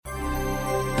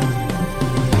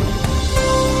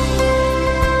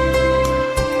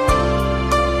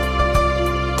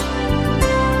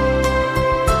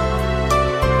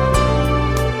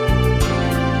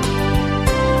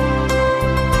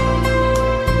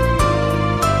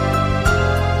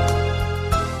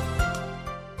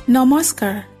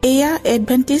নমস্কাৰ, এয়া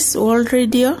Adventist World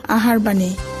radio'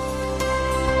 আহাৰবাণী।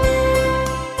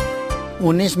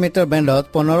 19 metre বেণ্ডত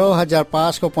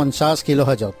 15,550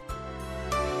 কিলোহাৰ্টজত।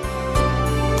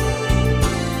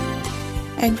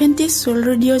 Adventist World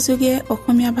radio' যোগে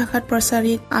অসমীয়া ভাষাত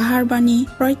প্ৰচাৰিত আহাৰবাণী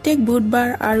প্ৰত্যেক বুধবাৰ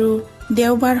আৰু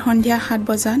দেওবাৰ সন্ধিয়া 7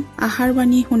 বজাত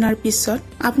আহাৰবাণী শুনাৰ পিছত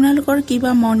আপোনালোকৰ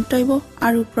কিবা মন্তব্য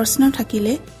আৰু প্ৰশ্ন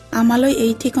থাকিলে আমালৈ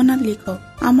এই ঠিকনাত লিখক।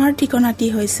 আমাৰ ঠিকনাটি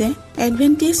হৈছে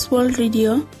Adventist World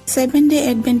Radio', 7th Day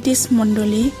Adventist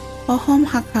মণ্ডলী, অসম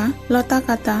শাখা,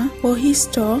 লতাকাটা,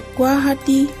 বশিষ্ঠ,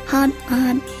 গুৱাহাটী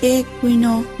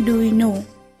 781029।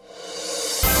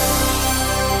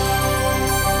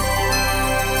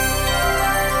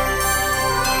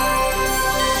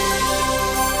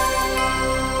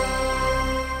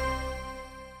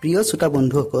 প্ৰিয় শ্ৰোতা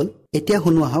বন্ধুসকল, এতিয়া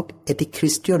শুনো আহক এটি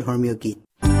খ্ৰীষ্টীয় ধৰ্মীয় গীত।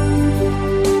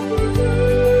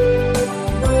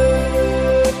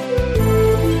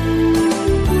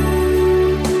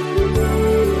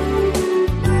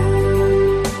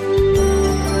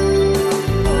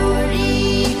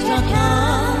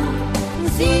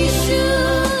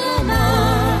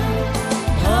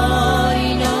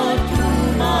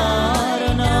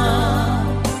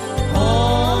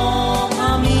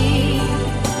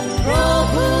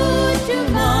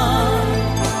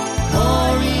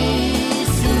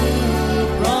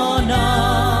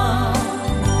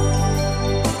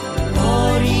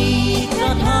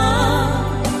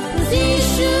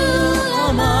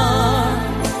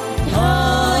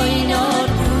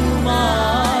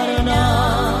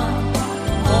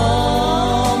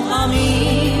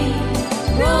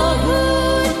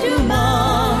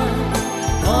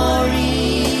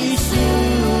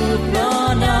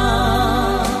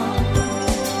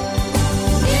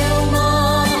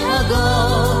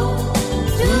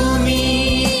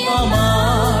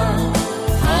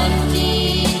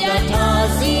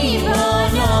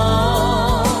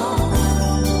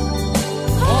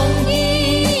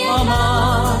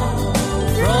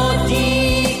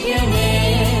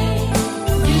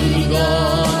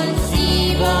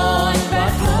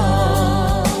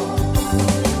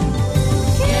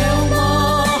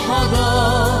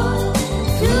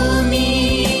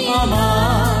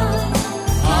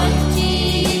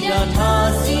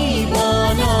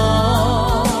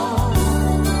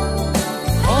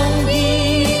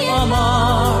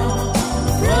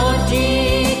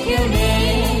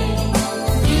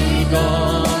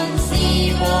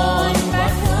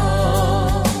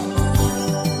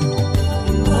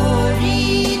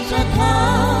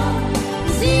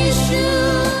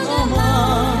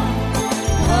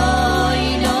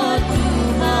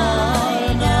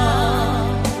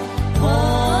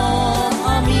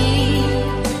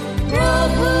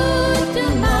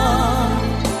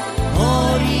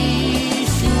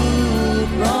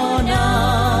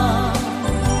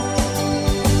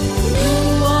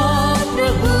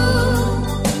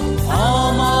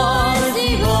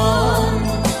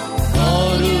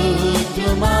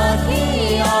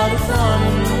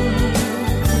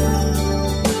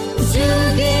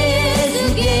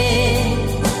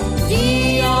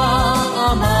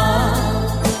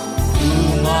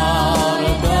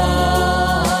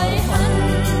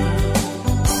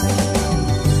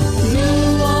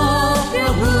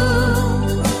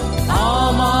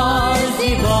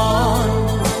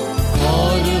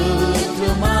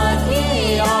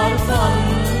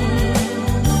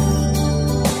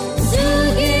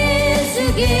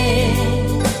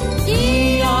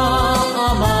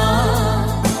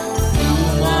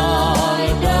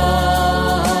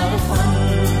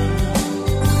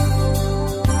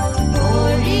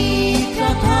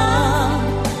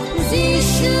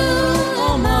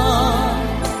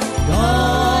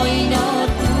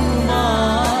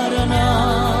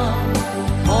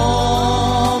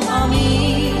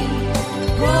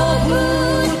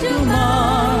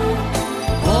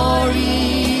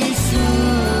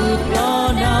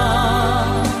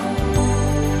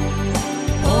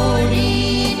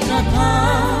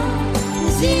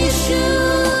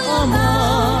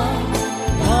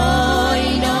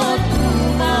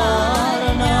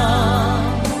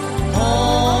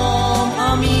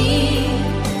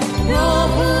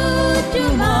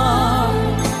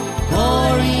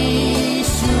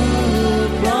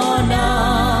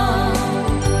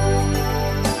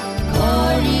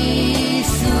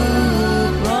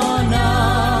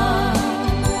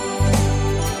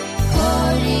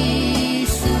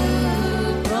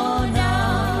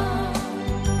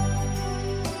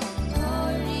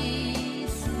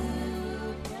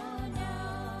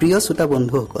 প্ৰিয় শ্ৰোতা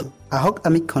বন্ধুসকল, আহক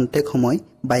আমি খন্তেক সময়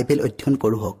বাইবেল অধ্যয়ন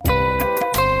কৰোঁ।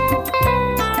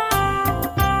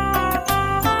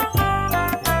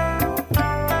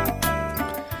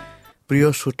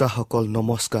 প্ৰিয় শ্ৰোতাসকল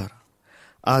নমস্কাৰ।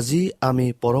 আজি আমি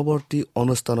পৰৱৰ্তী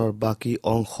অনুষ্ঠানৰ বাকী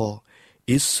অংশ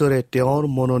ঈশ্বৰে তেওঁৰ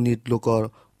মনোনীত লোকৰ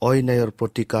অন্যায়ৰ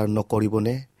প্ৰতিকাৰ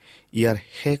নকৰিবনে ইয়াৰ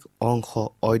শেষ অংশ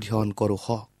অধ্যয়ন কৰোঁ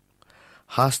হওক।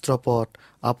 শাস্ত্ৰপদ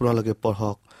আপোনালোকে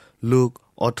পঢ়ক লুক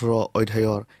 18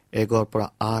 অধ্যায়ৰ 1 পৰা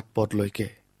 8 পদলৈকে।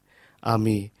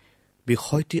 আমি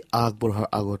বিষয়টি আগবঢ়াৰ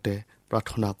আগতে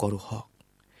প্ৰাৰ্থনা কৰোঁ হওক।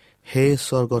 হে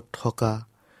স্বৰ্গত থকা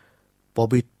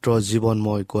পবিত্ৰ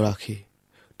জীৱনময় গৰাকী,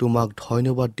 তোমাক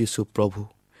ধন্যবাদ দিছোঁ প্ৰভু,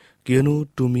 কিয়নো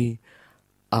তুমি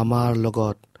আমাৰ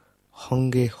লগত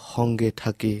সংগে সংগে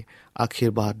থাকি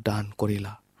আশীৰ্বাদ দান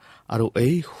কৰিলা আৰু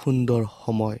এই সুন্দৰ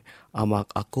সময় আমাক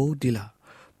আকৌ দিলা।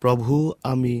 প্ৰভু,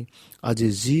 আমি আজি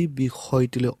যি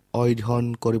বিষয়টিলৈ অধ্যয়ন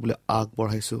কৰিবলৈ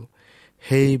আগবঢ়াইছোঁ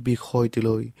সেই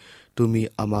বিষয়টিলৈ তুমি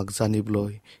আমাক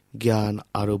জানিবলৈ জ্ঞান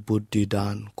আৰু বুদ্ধি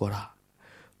দান কৰা।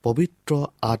 পবিত্ৰ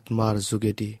আত্মাৰ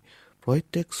যোগেদি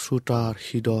প্ৰত্যেক শ্ৰোতাৰ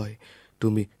হৃদয়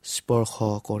তুমি স্পৰ্শ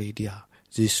কৰি দিয়া।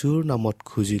 যীশুৰ নামত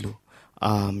খুজিলোঁ,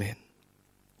 আমেন।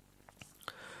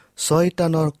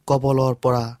 শয়তানৰ কবলৰ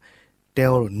পৰা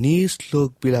তেওঁৰ নিজ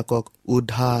লোকবিলাকক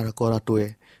উদ্ধাৰ কৰাটোৱে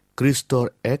খ্ৰীষ্টৰ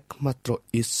একমাত্ৰ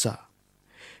ইচ্ছা।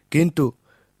 কিন্তু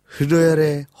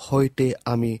হৃদয়ৰে সৈতে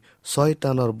আমি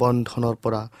শয়তানৰ বন্ধনৰ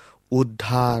পৰা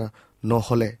উদ্ধাৰ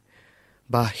নহ'লে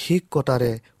বা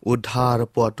শিকতাৰে উদ্ধাৰ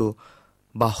পোৱাটো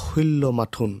বাহুল্য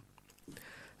মাথোন।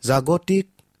 জাগতিক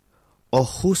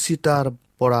অসুচিতাৰ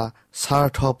পৰা,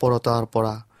 স্বাৰ্থপৰতাৰ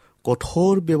পৰা,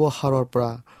 কঠোৰ ব্যৱহাৰৰ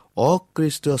পৰা,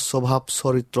 অখ্ৰীষ্টীয় স্বভাৱ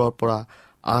চৰিত্ৰৰ পৰা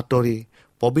আঁতৰি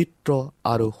পবিত্ৰ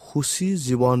আৰু সুচী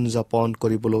জীৱন যাপন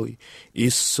কৰিবলৈ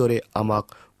ঈশ্বৰে আমাক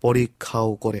পৰীক্ষাও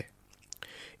কৰে।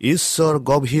 ঈশ্বৰ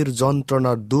গভীৰ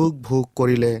যন্ত্ৰণাৰ দুখ ভোগ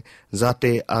কৰিলে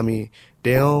যাতে আমি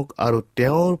তেওঁক আৰু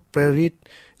তেওঁৰ প্ৰেৰিত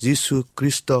যীশু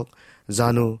খ্ৰীষ্টক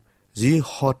জানো,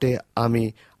 যিহঁতে আমি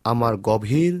আমাৰ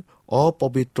গভীৰ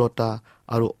অপবিত্ৰতা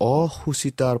আৰু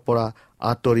অসুচিতাৰ পৰা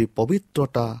আঁতৰি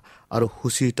পবিত্ৰতা আৰু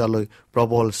সুচিতালৈ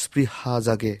প্ৰবল স্পৃহা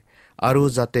জাগে আৰু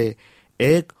যাতে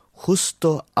এক সুস্থ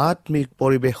আত্মিক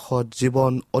পৰিৱেশত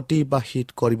জীৱন অতিবাহিত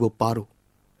কৰিব পাৰোঁ।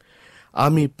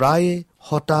 আমি প্ৰায়ে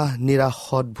হতাশ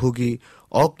নিৰাশত ভুগি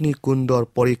অগ্নিকুণ্ডৰ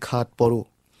পৰীক্ষাত পৰোঁ।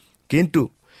 কিন্তু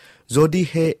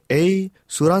যদিহে এই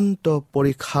চূড়ান্ত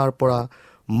পৰীক্ষাৰ পৰা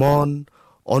মন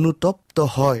অনুতপ্ত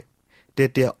হয়,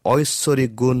 তেতিয়া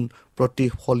ঐশ্বৰিক গুণ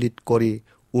প্ৰতিফলিত কৰি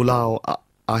ওলাও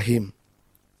আহিম।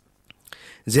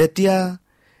 যেতিয়া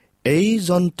এই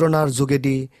যন্ত্ৰণাৰ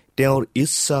যোগেদি তেওঁৰ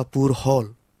ইচ্ছা পূৰ হ'ল,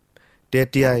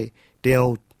 তেতিয়াই তেওঁ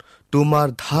তোমাৰ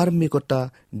ধাৰ্মিকতা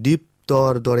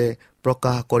দীপ্তৰ দৰে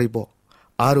প্ৰকাশ কৰিব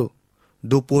আৰু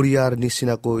দুপৰীয়াৰ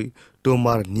নিচিনাকৈ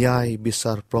তোমাৰ ন্যায়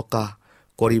বিচাৰ প্ৰকাশ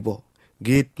কৰিব।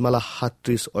 গীতমালা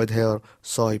 37 অধ্যায়ৰ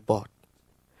 6 পদ।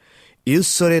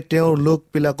 ঈশ্বৰে তেওঁৰ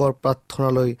লোকবিলাকৰ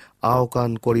প্ৰাৰ্থনালৈ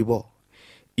আওকাণ কৰিব।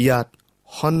 ইয়াত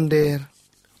সন্দেহৰ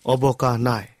অৱকাশ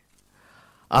নাই।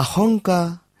 আশংকা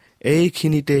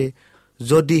এইখিনিতে,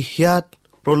 যদি হিয়াত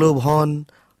প্ৰলোভন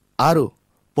আৰু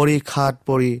পৰীক্ষাত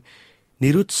পৰি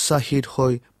নিৰুৎসাহিত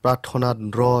হৈ প্ৰাৰ্থনাত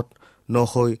ৰত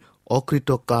নহৈ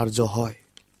অকৃতকাৰ্য হয়।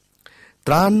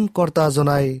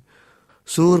 ত্ৰাণকৰ্তাজনাই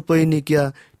চোৰপৈনিকীয়া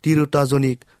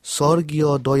তিৰোতাজনীক স্বৰ্গীয়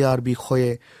দয়াৰ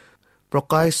বিষয়ে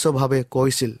প্ৰকাশ্যভাৱে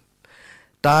কৈছিল।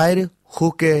 তাইৰ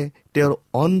শোকে তেওঁৰ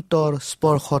অন্তৰ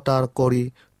স্পৰ্শতাৰ কৰি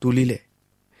তুলিলে।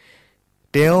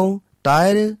 তেওঁ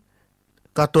তাইৰ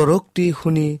কাতৰোক্তি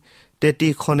শুনি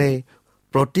তেতিক্ষণে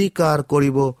প্ৰতিকাৰ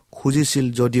কৰিব খুজিছিল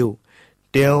যদিও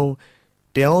তেওঁ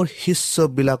তেওঁৰ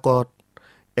শিষ্যবিলাকত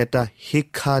এটা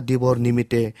শিক্ষা দিবৰ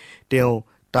নিমিত্তে তেওঁ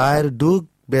তাইৰ দুখ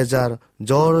বেজাৰ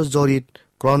জৰ্জৰিত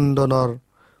ক্ৰন্দনৰ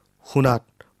শুনাত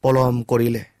পলম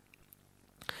কৰিলে।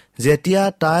 যেতিয়া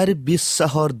তাইৰ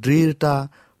বিশ্বাসৰ দৃঢ়তা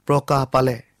প্ৰকাশ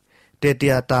পালে,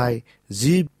 তেতিয়া তাই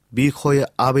যি বিষয়ে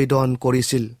আবেদন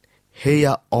কৰিছিল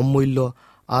সেয়া অমূল্য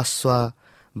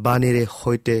আশ্বাসবাণীৰে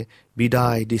সৈতে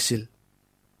বিদায় দিছিল।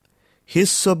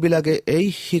 শিষ্যবিলাকে এই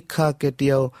শিক্ষা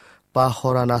কেতিয়াও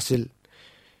পাহৰা নাছিল।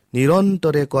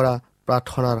 নিৰন্তৰে কৰা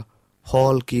প্ৰাৰ্থনাৰ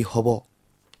ফল কি হ'ব?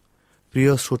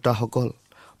 প্ৰিয় শ্ৰোতাসকল,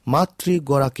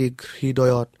 মাতৃগৰাকীক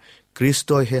হৃদয়ত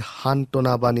খ্ৰীষ্টইহে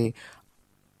সান্তনা বাণী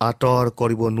আঁতৰ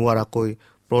কৰিব নোৱাৰাকৈ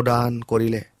প্ৰদান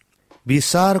কৰিলে।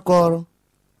 বিচাৰকৰ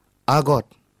আগত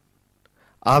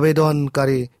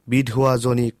আবেদনকাৰী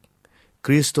বিধৱাজনীক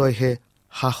খ্ৰীষ্টইহে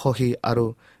সাহসী আৰু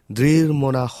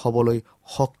দৃঢ়মনা হ'বলৈ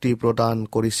শক্তি প্ৰদান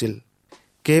কৰিছিল।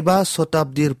 কেইবা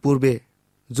শতাব্দীৰ পূৰ্বে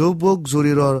যুৱক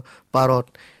জুৰিৰৰ পাৰত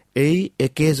এই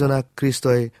একেজনা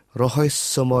খ্ৰীষ্টই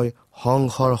ৰহস্যময়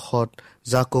সংঘৰ্ষত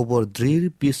জাকবৰ দৃঢ়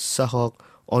বিশ্বাসক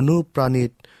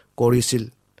অনুপ্ৰাণিত কৰিছিল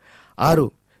আৰু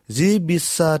যি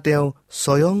বিশ্বাস তেওঁ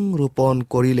স্বয়ং ৰোপণ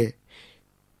কৰিলে,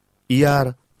 ইয়াৰ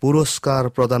পুৰস্কাৰ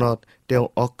প্ৰদানত তেওঁ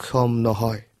অক্ষম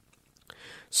নহয়।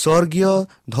 স্বৰ্গীয়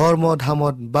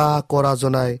ধৰ্মধামত বাস কৰা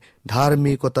জনাই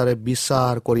ধাৰ্মিকতাৰে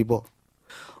বিচাৰ কৰিব।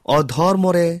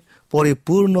 অধৰ্মৰে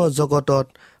পৰিপূৰ্ণ জগতত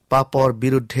পাপৰ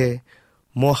বিৰুদ্ধে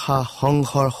মহা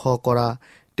সংঘৰ্ষ কৰা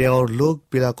তেওঁৰ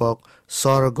লোকবিলাকক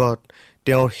স্বৰ্গত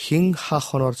তেওঁৰ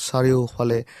সিংহাসনৰ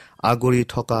চাৰিওফালে আগুৰি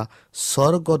থকা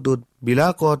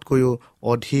স্বৰ্গদূতবিলাকতকৈও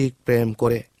অধিক প্ৰেম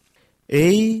কৰে।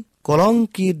 এই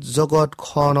কলংকিত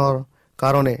জগতখনৰ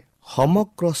কাৰণে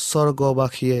সমগ্ৰ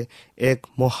স্বৰ্গবাসীয়ে এক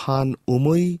মহান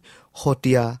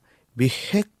উমৈহতীয়া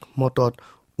বিশেষ মতত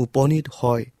উপনীত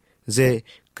হয় যে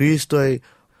খ্ৰীষ্টই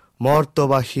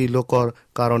মৰ্তবাসী লোকৰ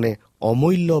কাৰণে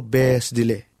অমূল্য বেচ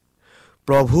দিলে।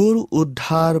 প্ৰভুৰ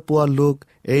উদ্ধাৰ পোৱা লোক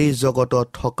এই জগতত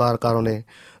থকাৰ কাৰণে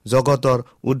জগতৰ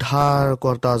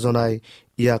উদ্ধাৰকৰ্তা জনাই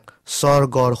ইয়াক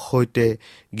স্বৰ্গৰ সৈতে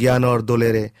জ্ঞানৰ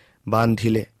দোলেৰে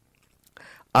বান্ধিলে।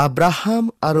 আব্ৰাহাম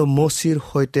আৰু মচিৰ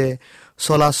সৈতে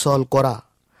চলাচল কৰা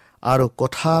আৰু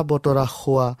কথা বতৰা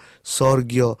হোৱা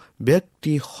স্বৰ্গীয়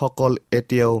ব্যক্তিসকল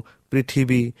এতিয়াও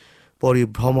পৃথিৱী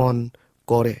পৰিভ্ৰমণ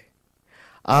কৰে।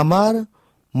 আমাৰ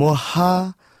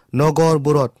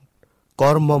মহানগৰবোৰত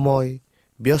কৰ্মময়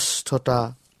ব্যস্ততা,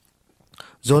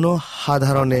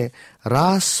 জনসাধাৰণে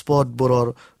ৰাজপথবোৰৰ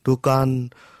দোকান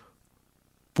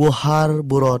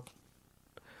পোহাৰবোৰত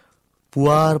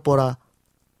পুৱাৰ পৰা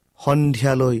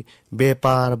সন্ধিয়ালৈ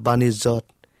বেপাৰ বাণিজ্যত,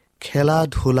 খেলা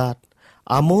ধূলাত,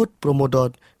 আমোদ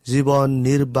প্ৰমোদত জীৱন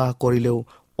নিৰ্বাহ কৰিলেও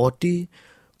অতি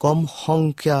কম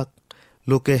সংখ্যক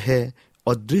লোকেহে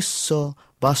অদৃশ্য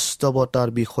বাস্তৱতাৰ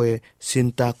বিষয়ে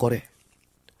চিন্তা কৰে।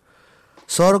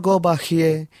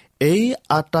 স্বৰ্গবাসীয়ে এই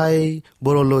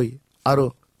আটাইবোৰলৈ আৰু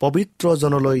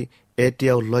পবিত্ৰজনলৈ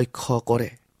এতিয়াও লক্ষ্য কৰে।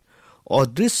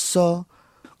 অদৃশ্য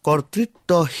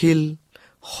কৰ্তৃত্বশীল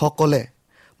সকলে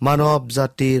মানৱ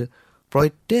জাতিৰ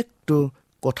প্ৰত্যেকটো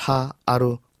কথা আৰু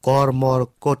কৰ্মৰ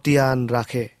কটিয়ান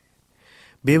ৰাখে।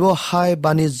 ব্যৱসায়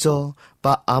বাণিজ্য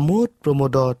বা আমোদ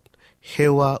প্ৰমোদত,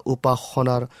 সেৱা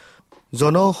উপাসনাৰ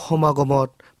জনসমাগমত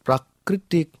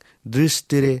প্ৰাকৃতিক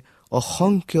দৃষ্টিৰে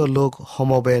অসংখ্য লোক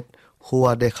সমবেত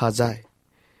হোৱা দেখা যায়।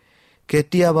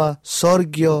 কেতিয়াবা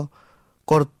স্বৰ্গীয়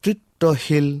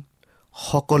কৰ্তৃত্বশীল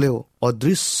সকলেও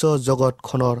অদৃশ্য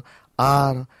জগতখনৰ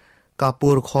আৰ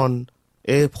কাপোৰখন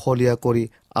এফলীয়া কৰি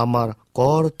আমাৰ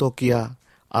কৰ্তকীয়া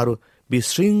আৰু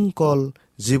বিশৃংখল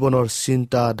জীৱনৰ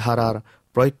চিন্তাধাৰাৰ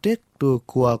প্ৰত্যেকটো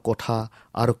কোৱা কথা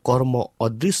আৰু কৰ্ম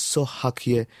অদৃশ্য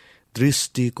সাক্ষীয়ে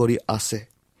দৃষ্টি কৰি আছে।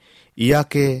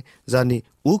 ইয়াকে জানি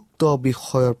উক্ত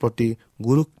বিষয়ৰ প্ৰতি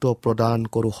গুৰুত্ব প্ৰদান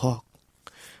কৰোঁ হওক।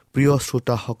 প্ৰিয়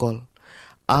শ্ৰোতাসকল,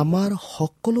 আমাৰ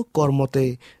সকলো কৰ্মতে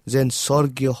যেন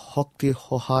স্বৰ্গীয় শক্তিৰ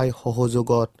সহায়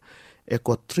সহযোগত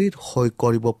একত্ৰিত হৈ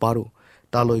কৰিব পাৰোঁ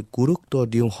তালৈ গুৰুত্ব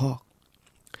দিওঁ হওক।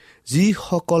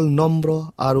 যিসকল নম্ৰ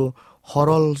আৰু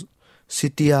সৰল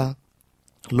চিতীয়া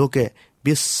লোকে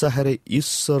বিশ্বাসেৰে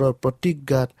ঈশ্বৰৰ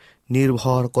প্ৰতিজ্ঞাত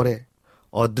নিৰ্ভৰ কৰে,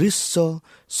 অদৃশ্য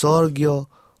স্বৰ্গীয়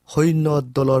সৈন্য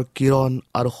দলৰ কিৰণ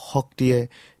আৰু শক্তিয়ে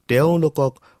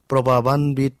তেওঁলোকক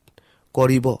প্ৰভাৱান্বিত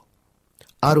কৰিব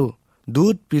আৰু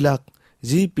দূতবিলাক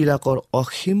যিবিলাকৰ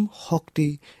অসীম শক্তি,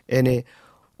 এনে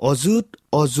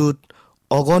অযুত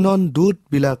অগণন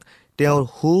দূতবিলাক তেওঁৰ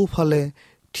সোঁফালে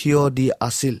থিয় দি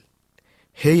আছিল।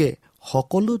 সেয়ে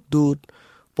সকলো দূত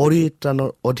পৰিত্ৰাণৰ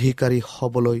অধিকাৰী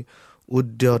হ'বলৈ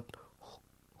উদ্যত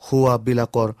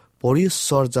হোৱাবিলাকৰ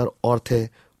পৰিচৰ্যাৰ অৰ্থে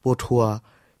পঠোৱা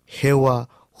সেৱা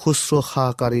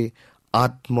শুশ্ৰূষাকাৰী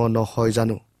আত্ম নহয়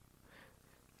জানো?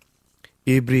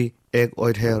 ইব্ৰী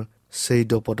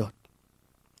 1:14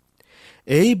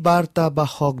 এই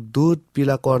বাৰ্তাবাহক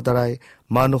দূতবিলাকৰ দ্বাৰাই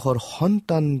মানুহৰ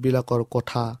সন্তানবিলাকৰ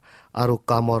কথা আৰু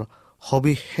কামৰ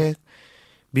সবিশেষ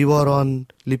বিৱৰণ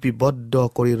লিপিবদ্ধ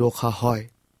কৰি ৰখা হয়।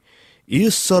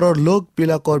 ঈশ্বৰৰ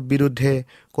লোকবিলাকৰ বিৰুদ্ধে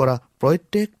কৰা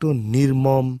প্ৰত্যেকটো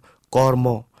নিৰ্মম কৰ্ম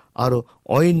আৰু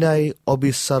অন্যায়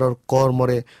অবিচাৰৰ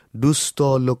কৰ্মৰে দুষ্ট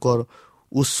লোকৰ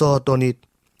উচতনিত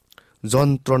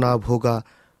যন্ত্ৰণা ভোগা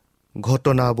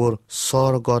ঘটনাবোৰ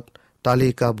স্বৰ্গত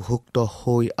তালিকাভুক্ত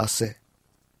হৈ আছে।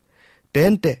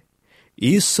 তেন্তে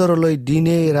ঈশ্বৰলৈ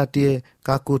দিনে ৰাতিয়ে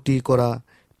কাকুতি কৰা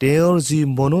তেওঁৰ যি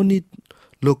মনোনীত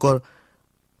লোকৰ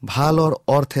ভালৰ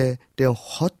অৰ্থে তেওঁ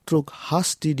শত্ৰুক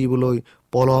শাস্তি দিবলৈ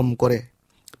পলম কৰে,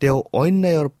 তেওঁ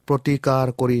অন্যায়ৰ প্ৰতিকাৰ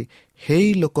কৰি সেই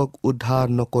লোকক উদ্ধাৰ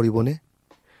নকৰিবনে?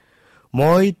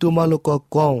 মই তোমালোকক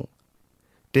কওঁ,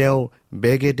 তেওঁ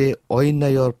বেগেদে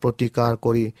অন্যায়ৰ প্ৰতিকাৰ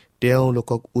কৰি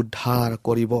তেওঁলোকক উদ্ধাৰ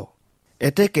কৰিব।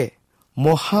 এতেকে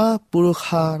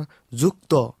মহাপুৰুষাৰ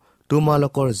যুক্ত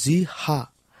তোমালোকৰ যি হা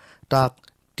তাক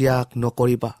ত্যাগ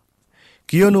নকৰিবা,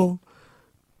 কিয়নো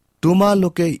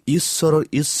তোমালোকে ঈশ্বৰৰ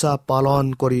ইচ্ছা পালন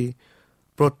কৰি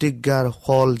প্ৰতিজ্ঞাৰ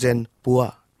ফল যেন পোৱা।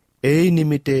 এই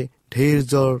নিমিত্তে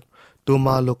ধৈৰ্যৰ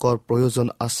তোমালোকৰ প্ৰয়োজন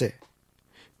আছে,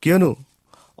 কিয়নো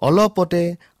অলপতে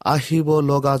আহিব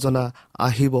লগাজনা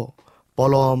আহিব,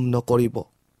 পলম নকৰিব।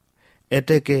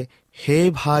 এতেকে সেই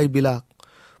ভাইবিলাক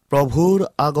প্ৰভুৰ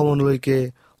আগমনলৈকে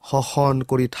সহন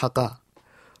কৰি থাকা।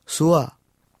 চোৱা,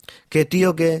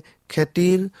 খেতিয়কে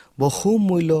খেতিৰ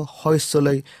বহুমূল্য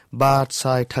শস্যলৈ বাট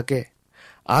চাই থাকে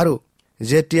আৰু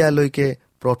যেতিয়ালৈকে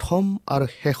প্ৰথম আৰু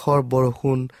শেষৰ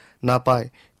বৰষুণ নাপায়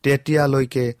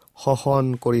তেতিয়ালৈকে সহন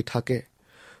কৰি থাকে।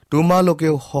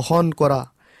 তোমালোকেও সহন কৰা,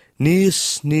 নিজ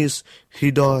নিজ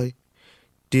হৃদয়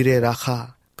তীৰে ৰাখা,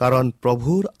 কাৰণ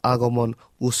প্ৰভুৰ আগমন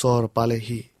ওচৰ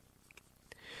পালেহি।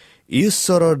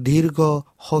 ঈশ্বৰৰ দীৰ্ঘ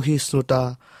সহিষ্ণুতা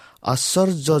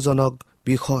আশ্চৰ্যজনক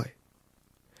বিষয়।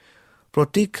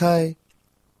 প্ৰতীক্ষাই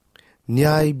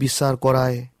ন্যায় বিচাৰ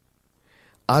কৰাই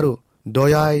আৰু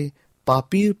দয়াই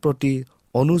পাপীৰ প্ৰতি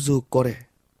অনুযোগ কৰে।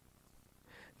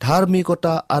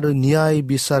 ধাৰ্মিকতা আৰু ন্যায়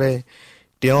বিচাৰে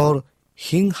তেওঁৰ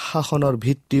সিংহাসনৰ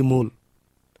ভিত্তিমূল।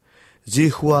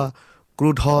 যিহোৱা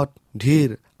ক্ৰোধত ধীৰ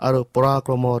আৰু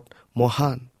পৰাক্ৰমত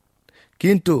মহান,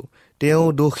 কিন্তু তেওঁ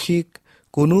দোষীক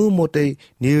কোনোমতেই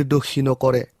নিৰ্দোষী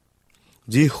নকৰে।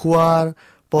 যিহোৱাৰ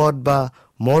পদ বা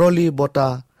মৰলী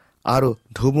বতাহ আৰু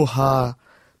ধুমুহা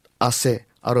আছে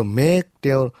আৰু মেঘ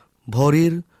তেওঁৰ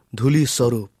ভৰিৰ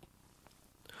ধূলিস্বৰূপ।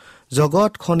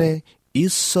 জগতখনে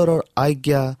ঈশ্বৰৰ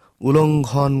আজ্ঞা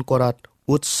উলংঘন কৰাত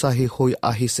উৎসাহী হৈ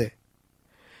আহিছে।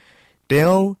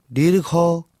 তেওঁ দীৰ্ঘ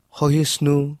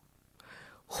সহিষ্ণু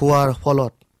হোৱাৰ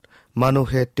ফলত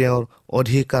মানুহে তেওঁৰ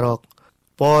অধিকাৰক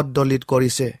পদদলিত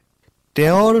কৰিছে।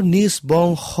 তেওঁৰ নিজ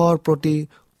বংশৰ প্ৰতি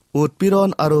উৎপীড়ন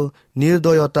আৰু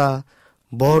নিৰ্দয়তা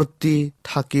বৰ্তি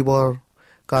থাকিবৰ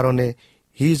কাৰণে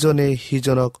সিজনে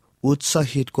সিজনক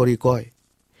উৎসাহিত কৰি কয়,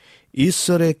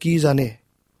 ঈশ্বৰে কি জানে?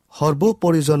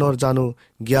 সৰ্বপৰিজনৰ জানো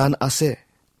জ্ঞান আছে?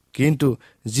 কিন্তু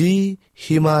যি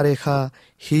সীমাৰেখা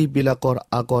সেইবিলাকৰ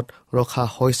আগত ৰখা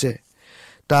হৈছে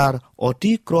তাৰ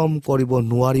অতিক্ৰম কৰিব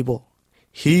নোৱাৰিব।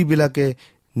 সেইবিলাকে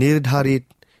নিৰ্ধাৰিত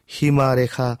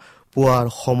সীমাৰেখা পোৱাৰ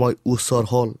সময় ওচৰ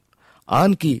হ'ল।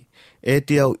 আনকি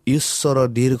এতিয়াও ঈশ্বৰৰ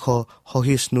দীৰ্ঘ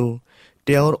সহিষ্ণু,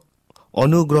 তেওঁৰ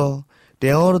অনুগ্ৰহ,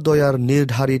 তেওঁৰ দয়াৰ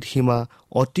নিৰ্ধাৰিত সীমা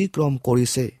অতিক্ৰম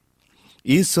কৰিছে।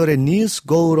 ঈশ্বৰে নিজ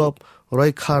গৌৰৱ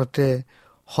ৰক্ষাৰ্থে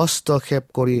হস্তক্ষেপ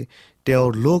কৰি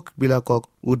তেওঁৰ লোকবিলাকক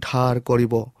উদ্ধাৰ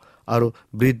কৰিব আৰু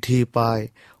বৃদ্ধি পাই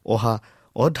অহা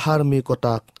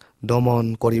অধাৰ্মিকতাক দমন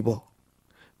কৰিব।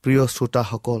 প্ৰিয়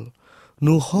শ্ৰোতাসকল,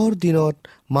 নোহৰ দিনত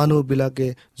মানুহবিলাকে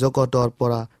জগতৰ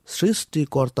পৰা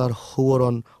সৃষ্টিকৰ্তাৰ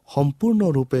সোৱৰণ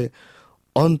সম্পূৰ্ণৰূপে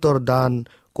অন্তৰ্দান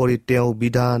কৰি তেওঁ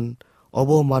বিধান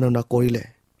অৱমাননা কৰিলে।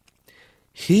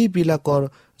 সেইবিলাকৰ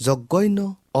জঘন্য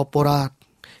অপৰাধ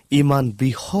ইমান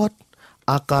বৃহৎ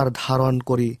আকাৰ ধাৰণ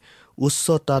কৰি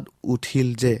উচ্চতাত উঠিল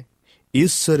যে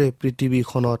ঈশ্বৰে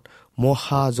পৃথিৱীখনত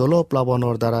মহা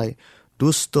জলপ্লাৱনৰ দ্বাৰাই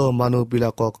দুষ্ট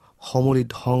মানুহবিলাকক সমূলি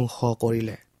ধ্বংস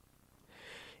কৰিলে।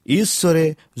 ঈশ্বৰে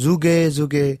যুগে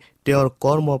যুগে তেওঁৰ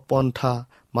কৰ্মপন্থা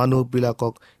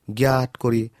মানুহবিলাকক জ্ঞাত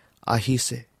কৰি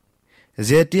আহিছে।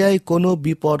 যেতিয়াই কোনো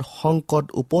বিপদ সংকট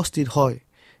উপস্থিত হয়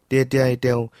তেতিয়াই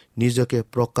তেওঁ নিজকে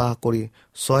প্ৰকাশ কৰি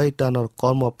শয়তানৰ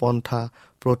কৰ্মপন্থা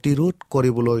প্ৰতিৰোধ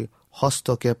কৰিবলৈ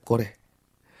হস্তক্ষেপ কৰে।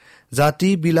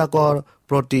 জাতিবিলাকৰ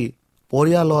প্ৰতি,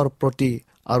 পৰিয়ালৰ প্ৰতি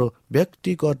আৰু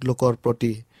ব্যক্তিগত লোকৰ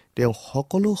প্ৰতি তেওঁ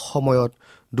সকলো সময়ত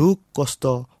দুখ কষ্ট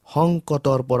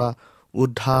সংকটৰ পৰা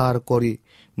উদ্ধাৰ কৰি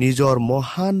নিজৰ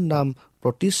মহান নাম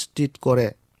প্ৰতিষ্ঠিত কৰে।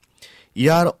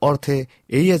 ইয়াৰ অৰ্থে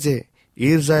এইয়ে যে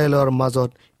ইজৰাইলৰ মাজত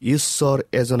ঈশ্বৰ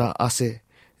এজনা আছে,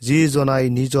 যিজনাই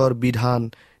নিজৰ বিধান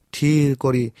থিৰ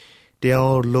কৰি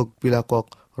তেওঁৰ লোকবিলাকক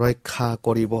ৰক্ষা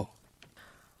কৰিব।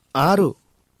 আৰু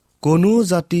কোনো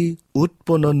জাতি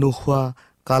উৎপন্ন নোহোৱা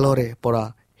কালৰে পৰা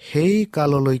সেই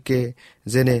কাললৈকে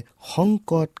যেনে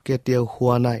সংকট কেতিয়াও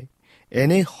হোৱা নাই,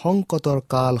 এনে সংকটৰ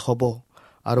কাল হ'ব।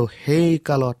 আৰু সেই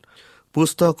কালত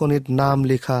পুস্তকনিত নাম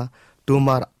লিখা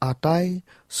তোমাৰ আটাই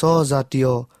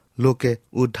স্বজাতীয় লোকে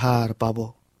উদ্ধাৰ পাব।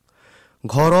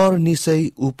 ঘৰৰ নিচেই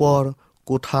ওপৰ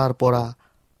কোঠাৰ পৰা,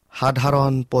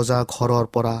 সাধাৰণ পজা ঘৰৰ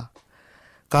পৰা,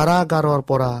 কাৰাগাৰৰ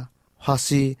পৰা,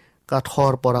 ফাঁচী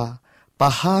কাঠৰ পৰা,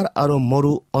 পাহাৰ আৰু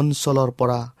মৰু অঞ্চলৰ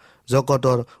পৰা,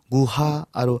 জগতৰ গুহা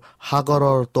আৰু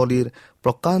সাগৰৰ তলিৰ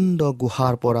প্ৰকাণ্ড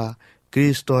গুহাৰ পৰা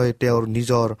কৃষ্ণই তেওঁৰ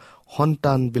নিজৰ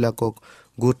সন্তানবিলাকক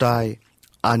গোটাই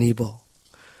আনিব।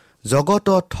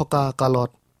 জগতত থকা কালত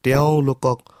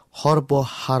তেওঁলোকক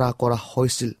সৰ্বহাৰা কৰা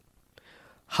হৈছিল।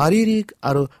 শাৰীৰিক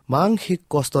আৰু মানসিক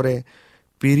কষ্টৰে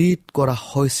পীড়িত কৰা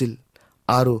হৈছিল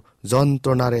আৰু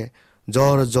যন্ত্ৰণাৰে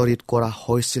জৰ্জৰিত কৰা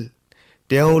হৈছিল।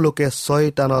 তেওঁলোকে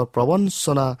শয়তানৰ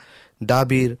প্ৰবঞ্চনা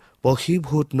দাবীৰ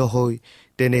বশীভূত নহৈ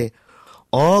তেনে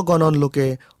অগণন লোকে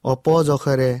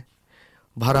অপযশেৰে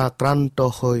ভাৰাক্ৰান্ত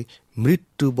হৈ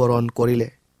মৃত্যুবৰণ কৰিলে।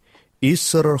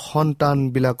 ঈশ্বৰৰ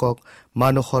সন্তানবিলাকক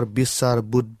মানুহৰ বিচাৰ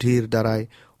বুদ্ধিৰ দ্বাৰাই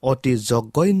অতি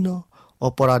জঘন্য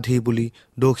অপৰাধী বুলি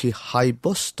দোষী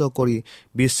সাব্যস্ত কৰি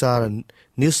বিচাৰ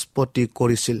নিষ্পত্তি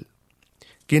কৰিছিল।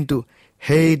 কিন্তু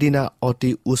সেইদিনা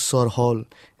অতি ওচৰ হ'ল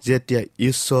যেতিয়া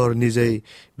ঈশ্বৰ নিজেই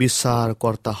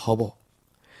বিচাৰকৰ্তা হ'ব।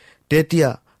 তেতিয়া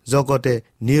জগতে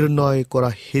নিৰ্ণয় কৰা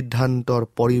সিদ্ধান্তৰ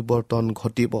পৰিৱৰ্তন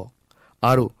ঘটিব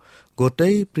আৰু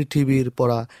গোটেই পৃথিৱীৰ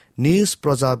পৰা নিজ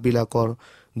প্ৰজাবিলাকৰ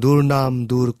দুৰ্নাম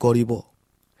দূৰ কৰিব।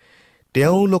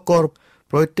 তেওঁলোকৰ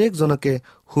প্ৰত্যেকজনকে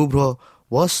শুভ্ৰ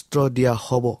বস্ত্ৰ দিয়া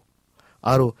হ'ব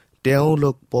আৰু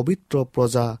তেওঁলোক পবিত্ৰ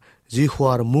প্ৰজা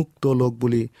যীশুৰ মুক্ত লোক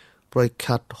বুলি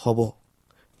প্ৰখ্যাত হ'ব।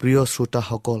 প্ৰিয়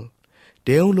শ্ৰোতাসকল,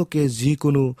 তেওঁলোকে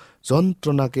যিকোনো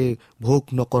যন্ত্ৰণাকে ভোগ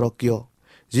নকৰক কিয়,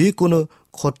 যিকোনো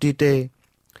ক্ষতিতে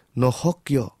নহওক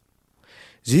কিয়,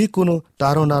 যিকোনো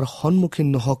তাৰণাৰ সন্মুখীন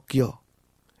নহওক কিয়,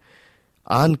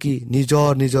 আনকি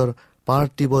নিজৰ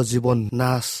পাৰ্থিৱ জীৱন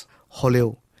নাশ হ'লেও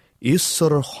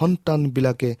ঈশ্বৰৰ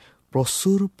সন্তানবিলাকে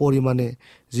প্ৰচুৰ পৰিমাণে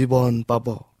জীৱন পাব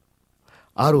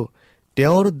আৰু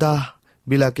তেওঁৰ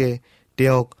দাসবিলাকে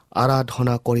তেওঁক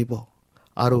আৰাধনা কৰিব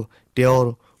আৰু তেওঁৰ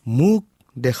মুখ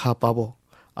দেখা পাব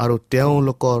আৰু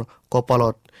তেওঁলোকৰ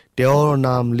কপালত তেওঁৰ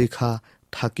নাম লিখা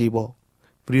থাকিব।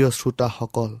 প্ৰিয়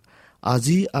শ্ৰোতাসকল,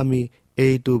 আজি আমি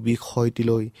এইটো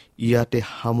বিষয়টিলৈ ইয়াতে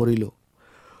সামৰিলোঁ।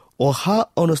 অহা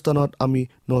অনুষ্ঠানত আমি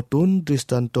নতুন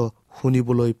দৃষ্টান্ত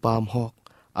শুনিবলৈ পাম হওক।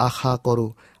 আশা কৰোঁ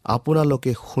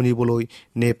আপোনালোকে শুনিবলৈ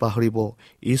নেপাহৰিব।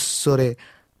 ঈশ্বৰে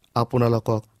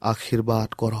আপোনালোকক আশীৰ্বাদ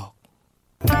কৰক।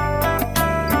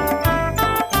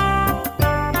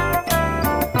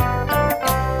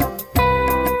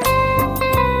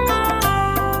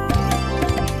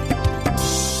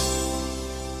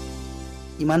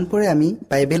 ইমানপৰে আমি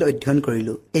বাইবেল অধ্যয়ন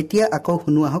কৰিলোঁ। এতিয়া আকৌ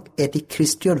শুনো আহক এটি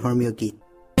খ্ৰীষ্টীয় ধৰ্মীয় গীত।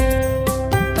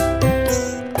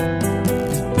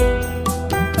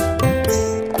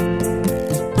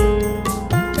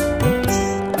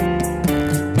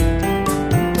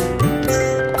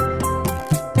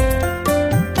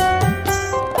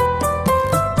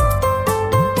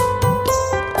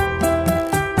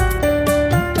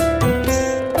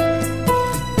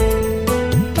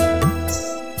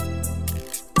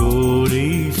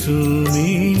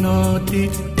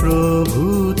 প্ৰভু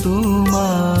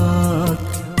তোমাক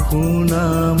শুনা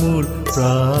মোৰ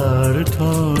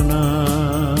প্ৰাৰ্থনা,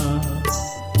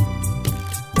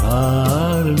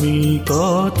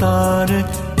 ধাৰ্মিকতাৰে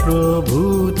প্ৰভু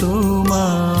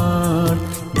তোমাৰ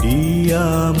দিয়া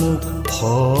মোক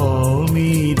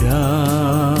সমিধান।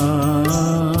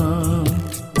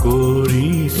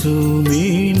 কৰিছো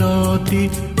মিনতি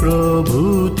প্ৰভু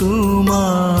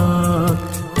তোমাক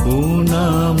শুনা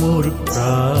মোৰ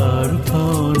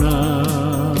প্ৰাৰ্থনা,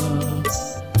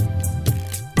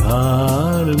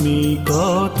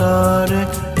 ধাৰ্মিকতাৰে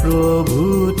প্ৰভু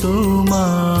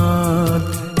তোমাৰ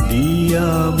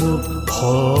দিয়া মোক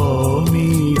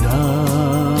সমিধান।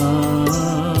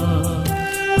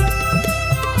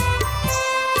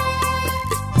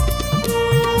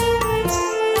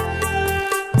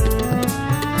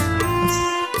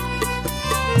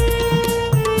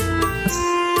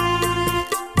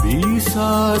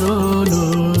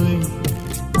 বিচাৰলৈ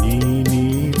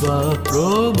নিনিবা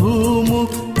প্ৰভু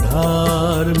মোক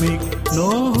ধাৰ্মিক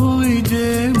নহয় যে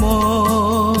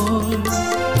মই,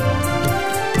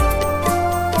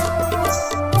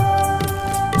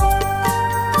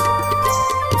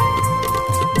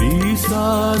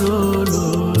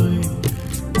 বিচাৰলৈ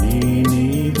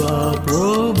নিনিবা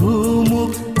প্ৰভু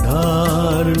মোক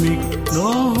ধাৰ্মিক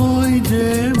নহয় যে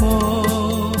মই,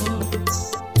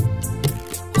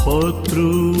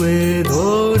 শত্ৰুৱে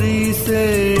ধৰিছে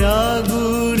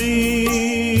আগুৰি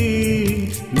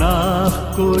নাশ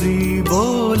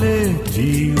কৰিবলে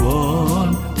জীৱন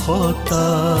হতা,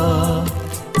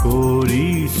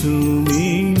 কৰিছো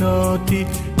মিনতি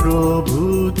প্ৰভু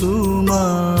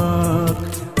তোমাক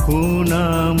শুনা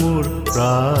মোৰ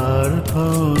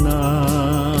প্ৰাৰ্থনা।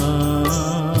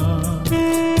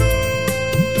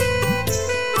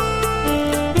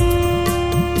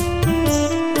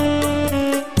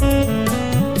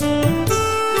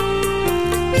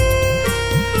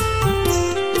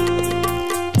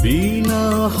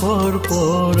 বিনাশৰ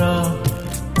পৰা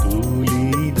তুলি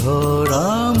ধৰা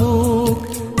মোক,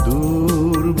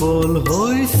 দুৰ্বল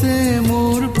হৈছে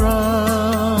মোৰ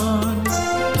প্ৰাণ,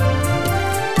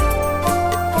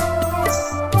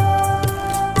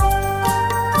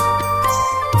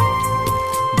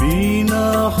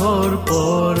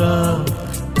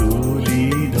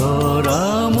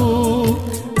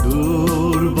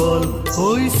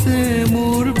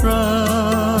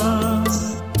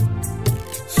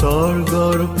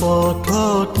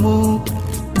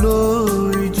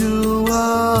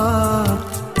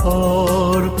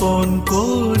 অৰ্পণ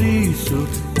কৰিছো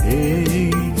এই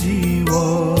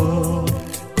জীৱন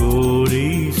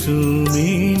কৰিছো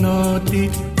মিনতি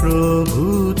প্ৰভু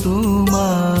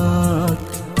তোমাক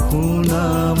শুনা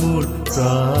মোৰ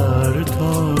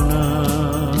প্ৰাৰ্থনা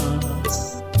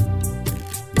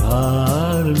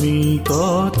ধাৰ্মিকতাৰে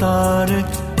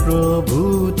প্ৰভু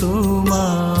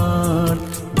তোমাৰ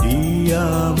দিয়া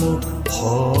মোক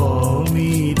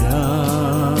সমিধান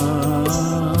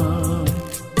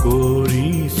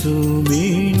কৰিছো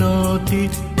মিনতি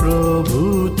প্ৰভু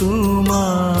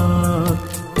তোমাক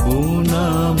শুনা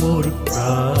মোৰ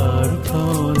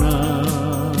প্ৰাৰ্থনা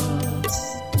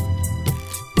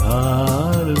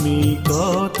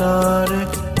ধাৰ্মিকতাৰে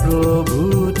প্ৰভু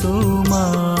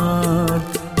তোমাৰ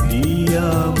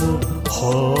দিয়া মোক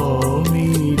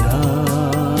সমিধান।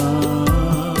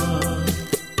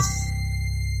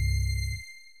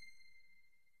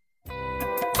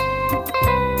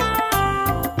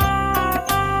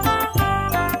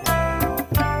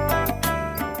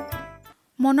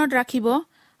 মনত ৰাখিব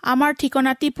আমাৰ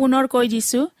ঠিকনাটি পুনৰ কৈ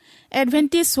দিছো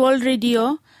Adventist World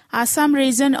Radio' Assam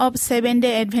region of seven day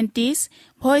Adventist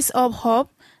Voice of Hope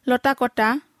Latakata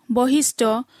বৈশিষ্ট্য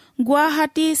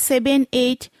গুৱাহাটী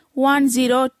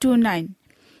 781029।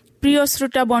 প্ৰিয়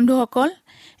শ্ৰোতা বন্ধুসকল,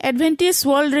 এডভেণ্টিজ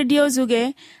ৱৰ্ল্ড ৰেডিঅ' যোগে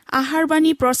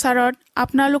আহাৰবাণী প্ৰচাৰত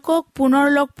আপোনালোকক পুনৰ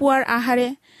লগ পোৱাৰ আশাৰে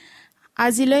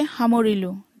আজিলৈ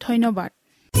সামৰিলোঁ। ধন্যবাদ।